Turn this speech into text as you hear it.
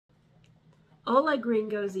Hola,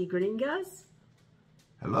 Gringos y Gringas.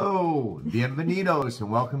 Hello, bienvenidos, and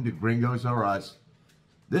welcome to Gringos or Us.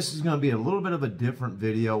 This is going to be a little bit of a different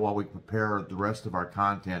video while we prepare the rest of our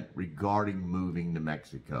content regarding moving to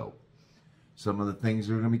Mexico. Some of the things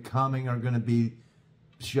that are going to be coming are going to be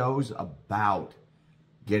shows about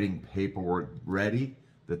getting paperwork ready,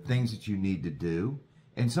 the things that you need to do,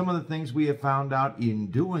 and some of the things we have found out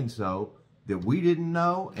in doing so that we didn't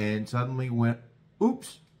know and suddenly went,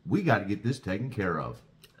 oops, we got to get this taken care of.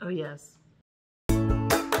 Oh, yes.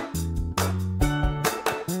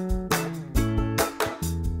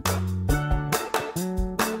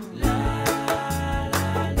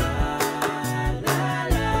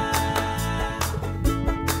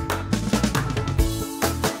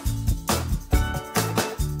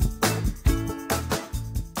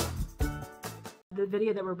 The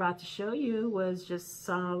video that we're about to show you was just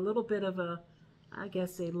a little bit of a, I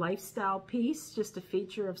guess, a lifestyle piece, just a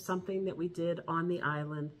feature of something that we did on the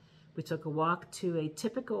island. We took a walk to a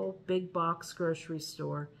typical big box grocery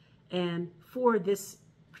store, and for this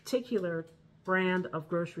particular brand of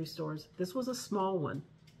grocery stores, this was a small one.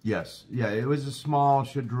 Yes, yeah, it was a small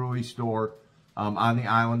Chedraui store on the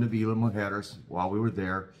island of Isla Mujeres while we were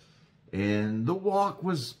there, and the walk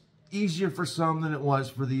was easier for some than it was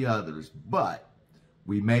for the others, but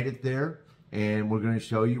we made it there, and we're going to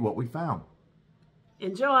show you what we found.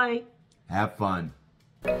 Enjoy! Have fun.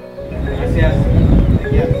 And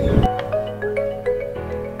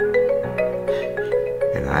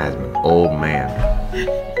I am an old man.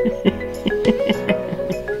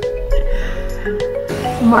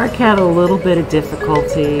 Mark had a little bit of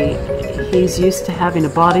difficulty. He's used to having a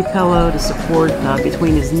body pillow to support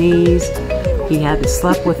between his knees. He hadn't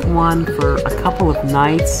slept with one for a couple of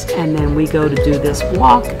nights, and then we go to do this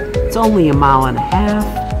walk. It's only a mile and a half,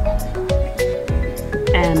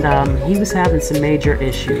 and he was having some major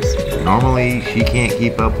issues. Normally, she can't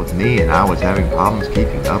keep up with me, and I was having problems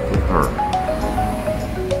keeping up with her.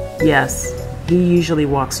 Yes, he usually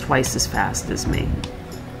walks twice as fast as me.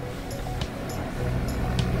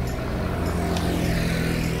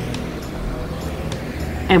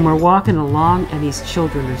 And we're walking along, and these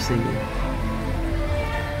children are singing.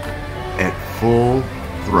 At full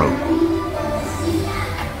throat.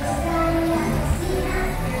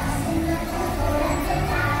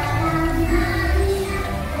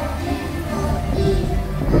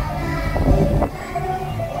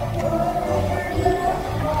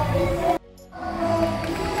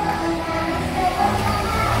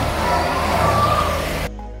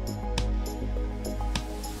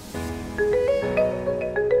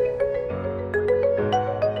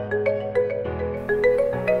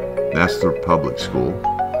 That's their public school.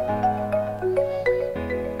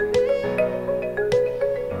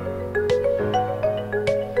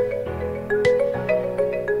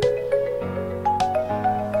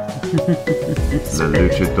 La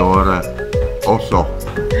luchadora oso.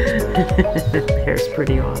 There's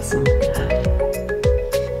pretty awesome.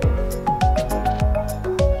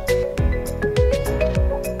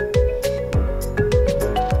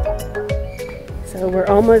 So we're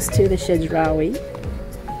almost to the Chedraui.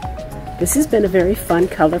 This has been a very fun,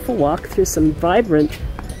 colorful walk through some vibrant,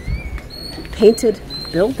 painted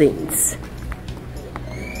buildings.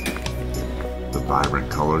 The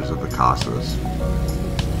vibrant colors of the casas.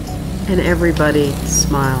 And everybody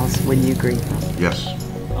smiles when you greet them. Yes.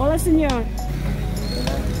 Hola, señor.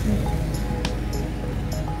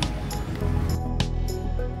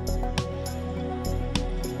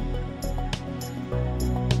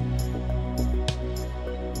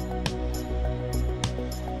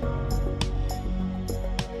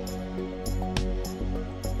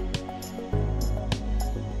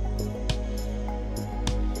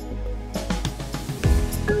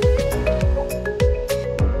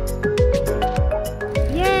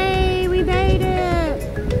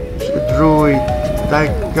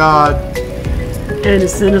 Thank God. And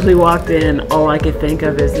as soon as we walked in, all I could think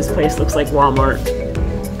of is this place looks like Walmart.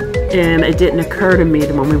 And it didn't occur to me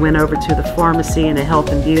that when we went over to the pharmacy and the health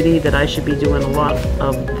and beauty that I should be doing a lot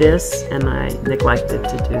of this, and I neglected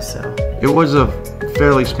to do so. It was a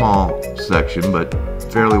fairly small section, but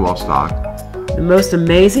fairly well stocked. The most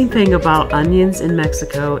amazing thing about onions in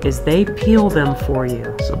Mexico is they peel them for you.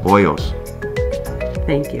 Cebollos.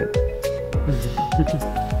 Thank you.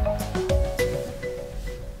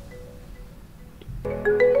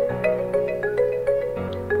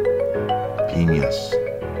 Piñas.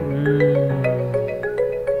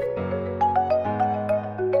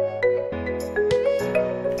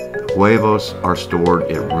 Huevos are stored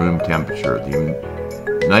at room temperature.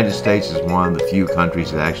 The United States is one of the few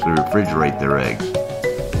countries that actually refrigerate their eggs.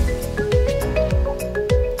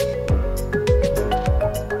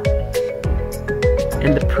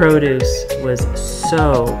 And the produce was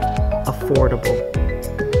so affordable.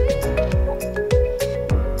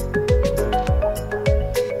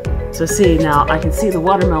 So see, now I can see the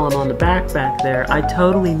watermelon on the back there. I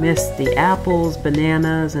totally missed the apples,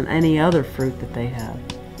 bananas, and any other fruit that they have.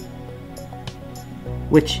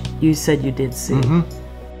 Which you said you did see. Mm-hmm.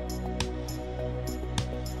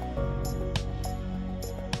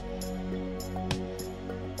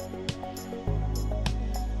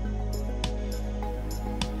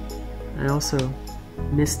 I also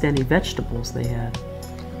missed any vegetables they had.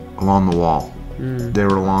 Along the wall. They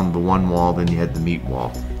were along the one wall, then you had the meat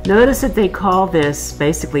wall. Notice that they call this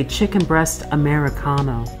basically chicken breast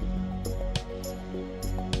Americano.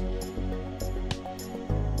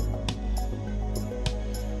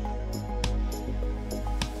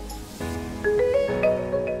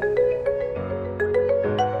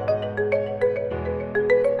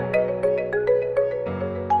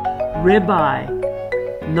 Ribeye,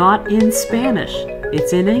 not in Spanish,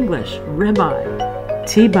 it's in English. Ribeye,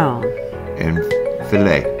 T-bone. And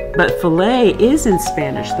filet. But filet is in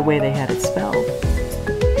Spanish, the way they had it spelled.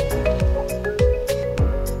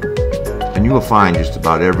 And you will find just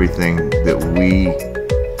about everything that we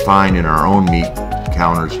find in our own meat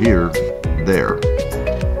counters here, there.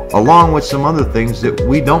 Along with some other things that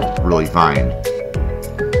we don't really find.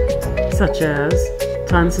 Such as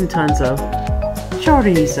tons and tons of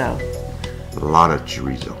chorizo. A lot of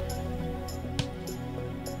chorizo.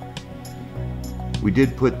 We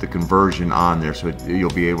did put the conversion on there so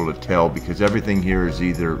you'll be able to tell, because everything here is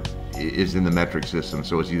in the metric system,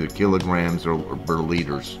 so it's either kilograms or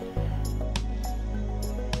liters.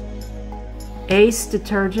 Ace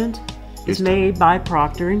detergent is made by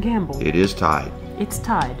Procter & Gamble. It is Tide. It's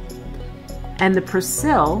Tide. And the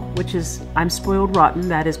Persil, which is, I'm spoiled rotten,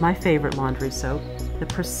 that is my favorite laundry soap. The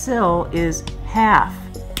Persil is half,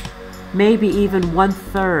 maybe even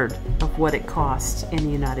 1/3 of what it costs in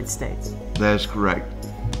the United States. That is correct.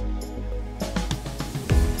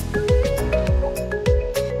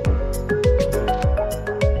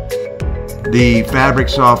 The fabric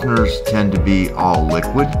softeners tend to be all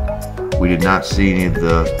liquid. We did not see any of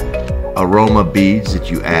the aroma beads that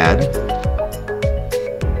you add.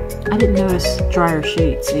 I didn't notice dryer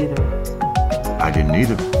sheets either. I didn't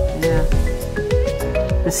either. Yeah.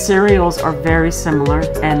 The cereals are very similar,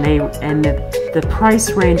 and the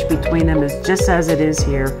price range between them is just as it is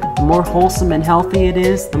here. The more wholesome and healthy it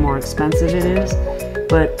is, the more expensive it is.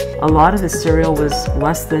 But a lot of the cereal was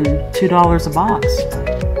less than $2 a box.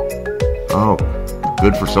 Oh,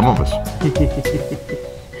 good for some of us.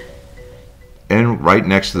 And right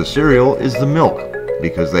next to the cereal is the milk,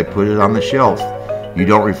 because they put it on the shelf. You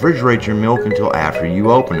don't refrigerate your milk until after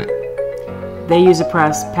you open it. They use a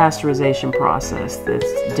pasteurization process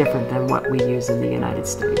that's different than what we use in the United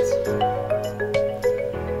States.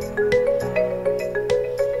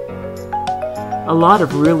 A lot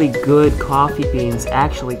of really good coffee beans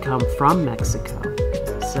actually come from Mexico,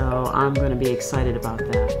 so I'm going to be excited about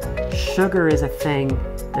that. Sugar is a thing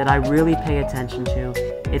that I really pay attention to.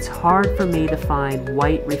 It's hard for me to find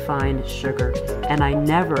white refined sugar, and I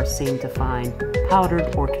never seem to find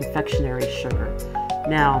powdered or confectionery sugar.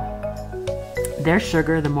 Now, their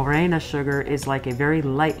sugar, the Morena sugar, is like a very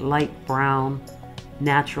light brown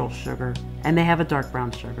natural sugar, and they have a dark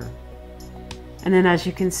brown sugar. And then as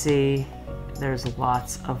you can see, there's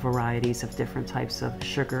lots of varieties of different types of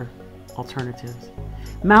sugar alternatives.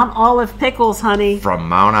 Mount Olive pickles, honey. From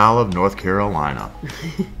Mount Olive, North Carolina.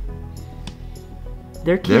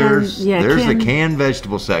 There's the canned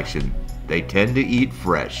vegetable section. They tend to eat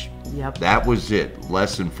fresh. Yep. That was it.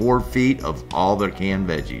 Less than 4 feet of all their canned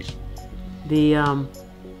veggies.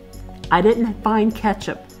 I didn't find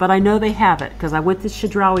ketchup, but I know they have it because I went to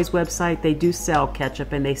Chedraui's website. They do sell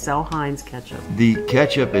ketchup, and they sell Heinz ketchup. The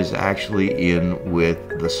ketchup is actually in with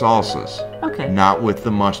the salsas. Okay. Not with the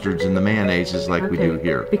mustards and the mayonnaises like we do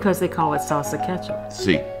here. Because they call it salsa ketchup.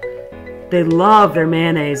 See. They love their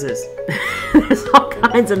mayonnaises. There's all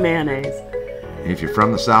kinds of mayonnaise. And if you're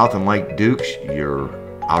from the South and like Duke's, you're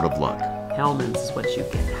out of luck. Hellman's is what you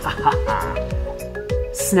get.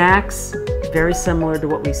 Snacks, very similar to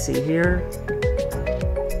what we see here.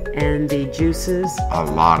 And the juices. A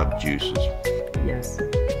lot of juices. Yes.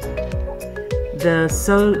 The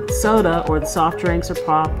soda or the soft drinks or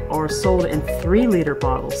pop are sold in 3-liter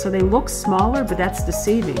bottles. So they look smaller, but that's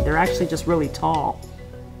deceiving. They're actually just really tall.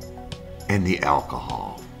 And the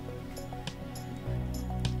alcohol.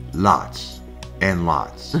 Lots and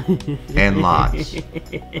lots and lots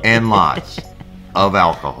and lots of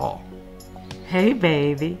alcohol. Hey,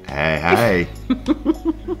 baby. Hey.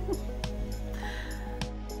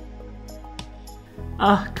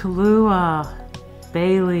 Kahlua.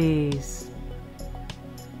 Bailey's.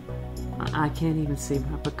 I can't even see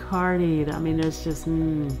Bacardi. I mean, there's just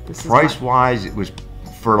this is price-wise. It was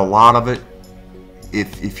for a lot of it.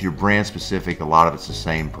 If you're brand specific, a lot of it's the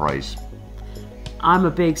same price. I'm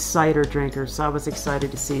a big cider drinker, so I was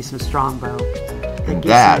excited to see some Strongbow. And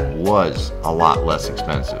that was a lot less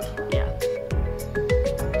expensive. Yeah.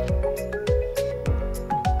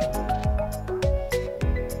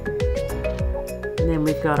 And then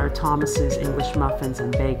we've got our Thomas's English Muffins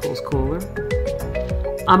and Bagels cooler.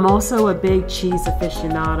 I'm also a big cheese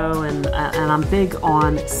aficionado, and I'm big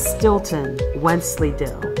on Stilton,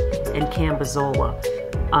 Wensleydale, and Cambozola.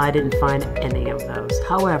 I didn't find any of those.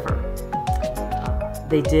 However,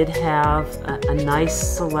 they did have a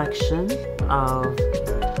nice selection of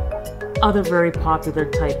other very popular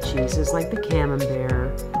type cheeses like the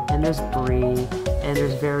Camembert, and there's Brie, and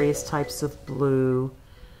there's various types of blue.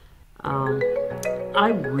 I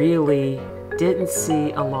really didn't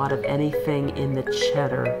see a lot of anything in the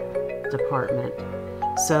cheddar department.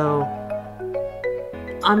 So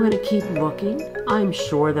I'm going to keep looking. I'm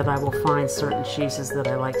sure that I will find certain cheeses that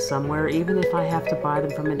I like somewhere, even if I have to buy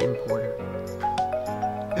them from an importer.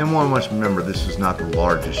 And one must remember, this is not the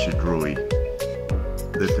largest Chedraui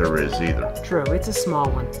that there is either. True, it's a small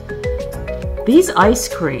one. These ice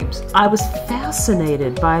creams, I was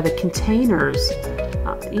fascinated by the containers.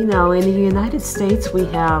 You know, in the United States, we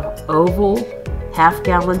have oval,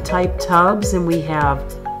 half-gallon type tubs, and we have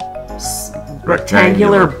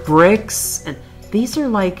rectangular bricks. And these are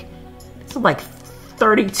like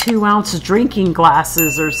 32-ounce drinking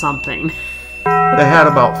glasses or something. They had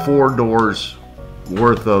about 4 doors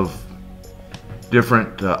worth of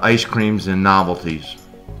different ice creams and novelties.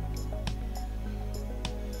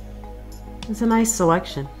 It's a nice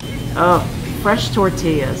selection. Oh, fresh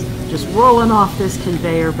tortillas just rolling off this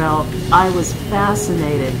conveyor belt. I was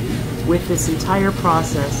fascinated with this entire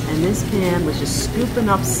process, and this man was just scooping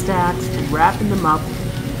up stacks and wrapping them up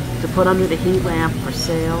to put under the heat lamp for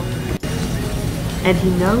sale. And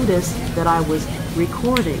he noticed that I was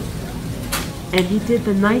recording, and he did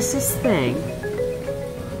the nicest thing.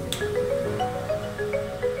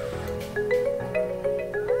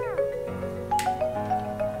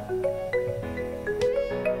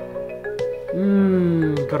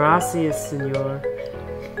 Gracias, senor.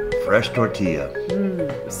 Fresh tortilla.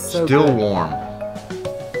 So still good. Warm.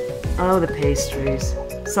 Oh, the pastries.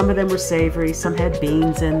 Some of them were savory, some had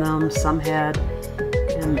beans in them, some had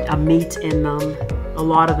a meat in them. A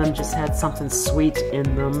lot of them just had something sweet in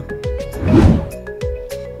them.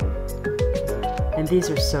 And these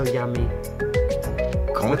are so yummy.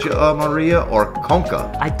 Concha Maria or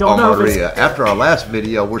Conca? I don't know Maria. After our last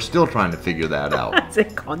video, we're still trying to figure that out. Is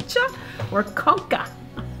it Concha or Conca?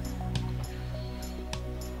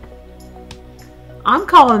 I'm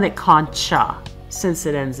calling it Concha since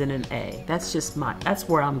it ends in an A. That's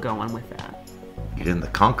where I'm going with that. Get in the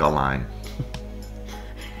Conca line.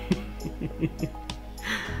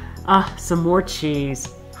 Some more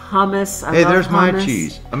cheese. Hummus. Hey, there's hummus. my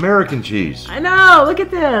cheese. American cheese. I know, look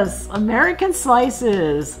at this. American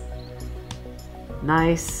slices.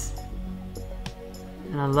 Nice.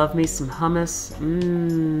 And I love me some hummus.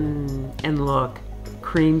 And look,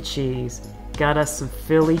 cream cheese. Got us some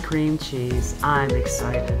Philly cream cheese. I'm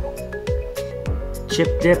excited.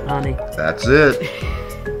 Chip dip, honey. That's it.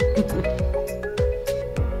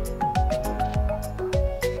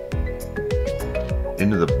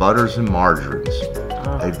 Into the butters and margarines.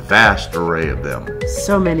 A vast array of them.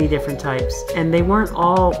 So many different types. And they weren't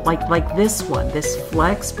all like this one, this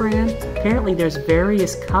Flex brand. Apparently there's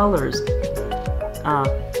various colors.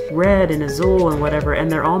 Red and azul and whatever,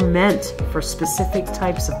 and they're all meant for specific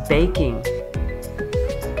types of baking.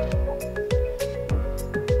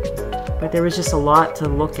 But there was just a lot to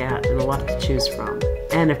look at and a lot to choose from.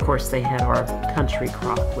 And of course they had our country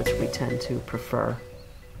crock, which we tend to prefer.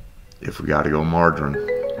 If we got to go margarine.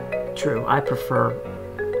 True, I prefer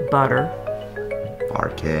butter.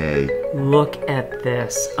 Parquet. Look at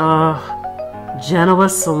this. Genoa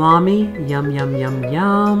salami. Yum, yum, yum,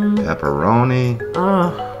 yum. Pepperoni.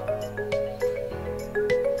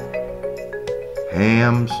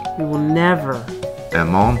 Hams. We will never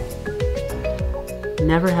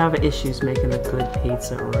have issues making a good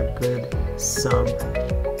pizza or a good sub.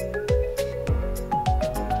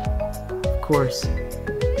 Of course, I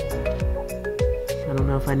don't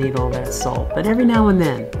know if I need all that salt, but every now and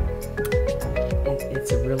then,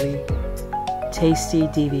 it's a really tasty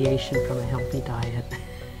deviation from a healthy diet.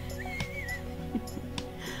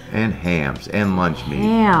 And hams and lunch meat.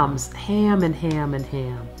 Ham and ham and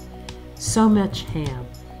ham. So much ham.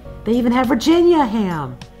 They even have Virginia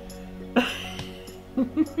ham.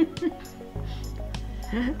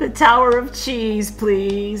 The Tower of Cheese,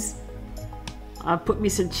 please. Put me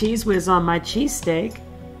some Cheese Whiz on my cheesesteak.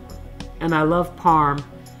 And I love Parm.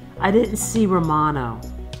 I didn't see Romano.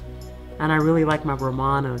 And I really like my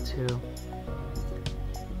Romano too.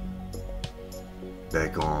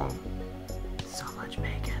 Bacon. So much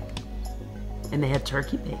bacon. And they had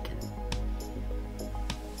turkey bacon.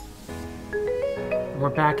 And we're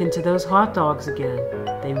back into those hot dogs again.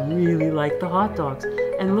 They really like the hot dogs.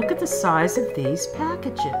 And look at the size of these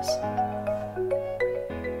packages.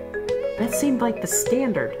 That seemed like the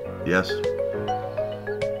standard. Yes.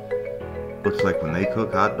 Looks like when they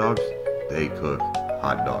cook hot dogs, they cook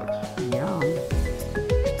hot dogs. Yum.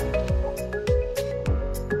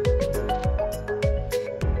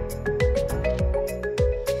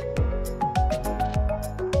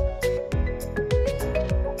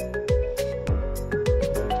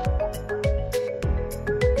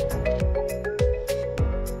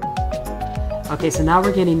 Okay, so now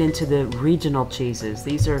we're getting into the regional cheeses.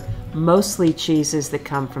 These are mostly cheeses that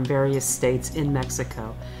come from various states in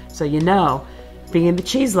Mexico. So you know, being the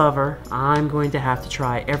cheese lover, I'm going to have to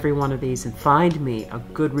try every one of these and find me a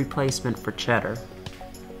good replacement for cheddar.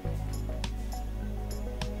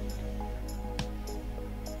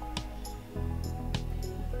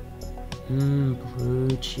 Blue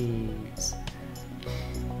cheese.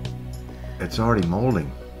 It's already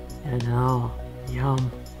molding. I know.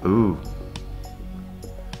 Yum. Ooh.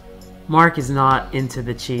 Mark is not into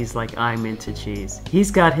the cheese like I'm into cheese.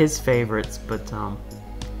 He's got his favorites, but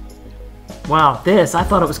wow, this, I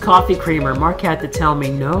thought it was coffee creamer. Mark had to tell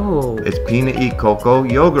me no. It's peanut y cocoa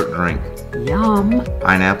yogurt drink. Yum.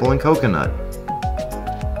 Pineapple and coconut.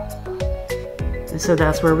 And so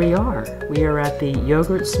that's where we are. We are at the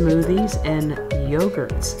yogurt smoothies and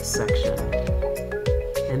yogurts section.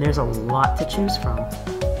 And there's a lot to choose from.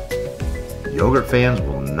 Yogurt fans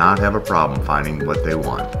will not have a problem finding what they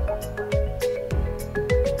want.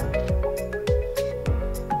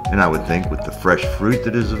 And I would think with the fresh fruit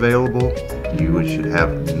that is available, you should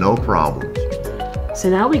have no problems. So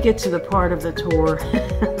now we get to the part of the tour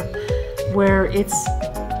where it's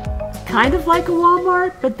kind of like a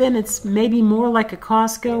Walmart, but then it's maybe more like a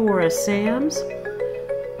Costco or a Sam's.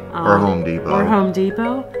 Or Home Depot. Or Home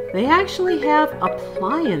Depot. They actually have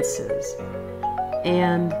appliances.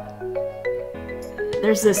 And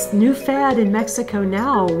there's this new fad in Mexico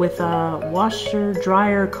now with a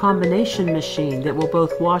washer-dryer combination machine that will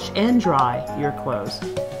both wash and dry your clothes.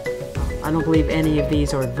 I don't believe any of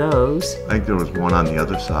these are those. I think there was one on the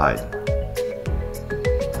other side.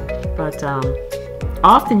 But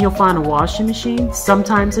often you'll find a washing machine,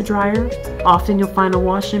 sometimes a dryer. Often you'll find a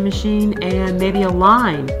washing machine and maybe a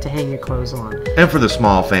line to hang your clothes on. And for the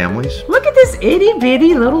small families. Look at this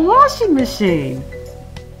itty-bitty little washing machine.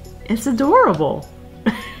 It's adorable.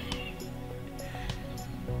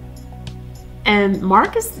 And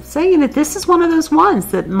Mark is saying that this is one of those ones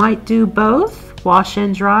that might do both, wash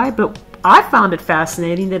and dry, but I found it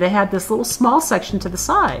fascinating that it had this little small section to the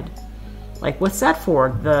side. Like, what's that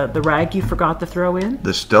for? The rag you forgot to throw in?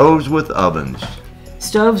 The stoves with ovens.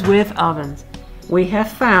 Stoves with ovens. We have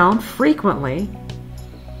found frequently,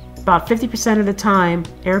 about 50% of the time,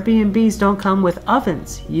 Airbnbs don't come with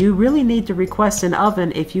ovens. You really need to request an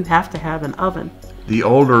oven if you have to have an oven. The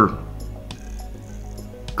older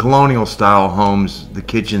colonial style homes, the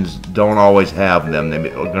kitchens don't always have them. They're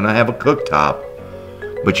going to have a cooktop,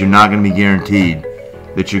 but you're not going to be guaranteed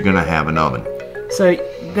that you're going to have an oven. So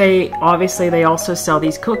they also sell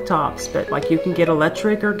these cooktops, but like you can get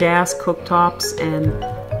electric or gas cooktops, and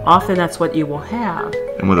often that's what you will have.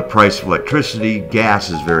 And with the price of electricity, gas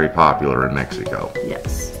is very popular in Mexico.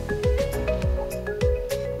 Yes.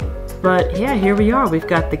 But yeah, here we are. We've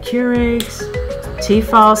got the Keurigs.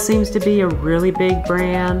 Tefal seems to be a really big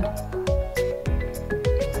brand.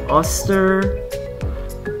 Oster.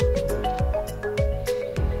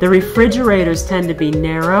 The refrigerators tend to be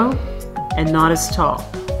narrow and not as tall.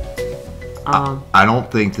 I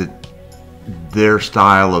don't think that their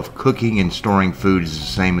style of cooking and storing food is the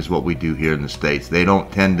same as what we do here in the States. They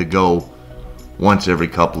don't tend to go once every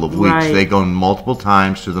couple of weeks. Right. They go multiple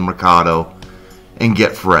times to the mercado and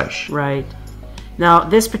get fresh. Right. Now,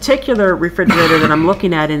 this particular refrigerator that I'm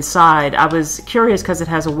looking at inside, I was curious because it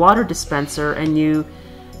has a water dispenser, and you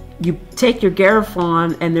take your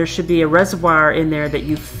Garrafon, and there should be a reservoir in there that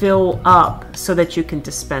you fill up so that you can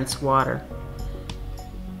dispense water.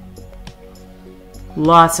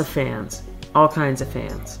 Lots of fans, all kinds of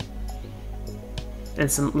fans,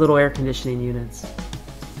 and some little air conditioning units.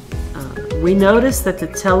 We noticed that the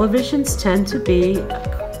televisions tend to be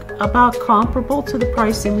about comparable to the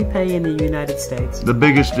pricing we pay in the United States. The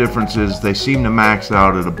biggest difference is they seem to max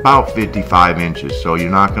out at about 55 inches, so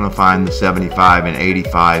you're not going to find the 75 and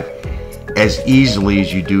 85 as easily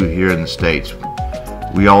as you do here in the States.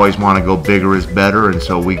 We always want to go bigger is better, and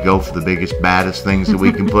so we go for the biggest, baddest things that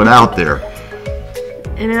we can put out there.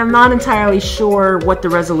 And I'm not entirely sure what the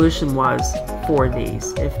resolution was for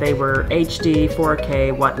these. If they were HD,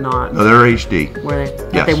 4K, whatnot. No, they're HD. Were they?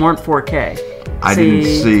 But Yes. they weren't 4K. I didn't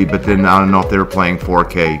see, but then I don't know if they were playing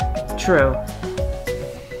 4K. True.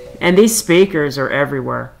 And these speakers are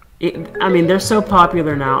everywhere. I mean, they're so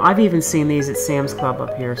popular now. I've even seen these at Sam's Club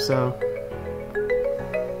up here, so...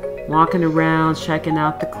 Walking around, checking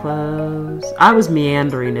out the clothes. I was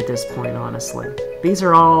meandering at this point, honestly. These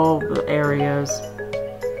are all the areas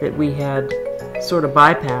that we had sort of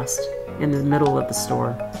bypassed in the middle of the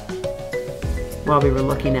store while we were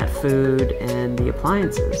looking at food and the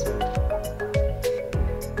appliances.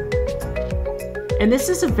 And this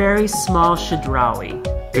is a very small Chedraui.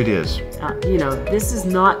 It is. You know, this is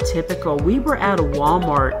not typical. We were at a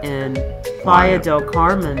Walmart in Playa del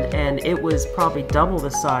Carmen, and it was probably double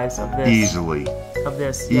the size of this. Easily. Of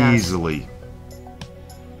this, yes. Easily.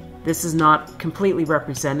 This is not completely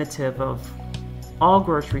representative of all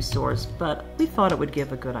grocery stores, but we thought it would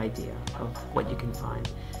give a good idea of what you can find.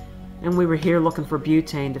 And we were here looking for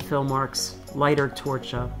butane to fill Mark's lighter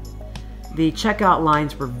torch up. The checkout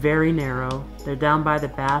lines were very narrow. They're down by the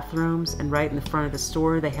bathrooms, and right in the front of the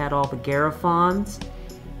store they had all the Garrafons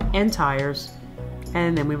and tires,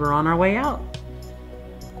 and then we were on our way out.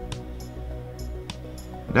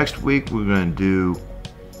 Next week we're going to do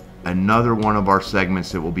another one of our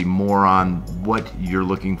segments that will be more on what you're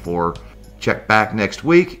looking for. Check back next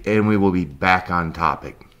week and we will be back on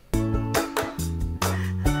topic.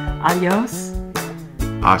 Adios.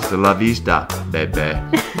 Hasta la vista, baby.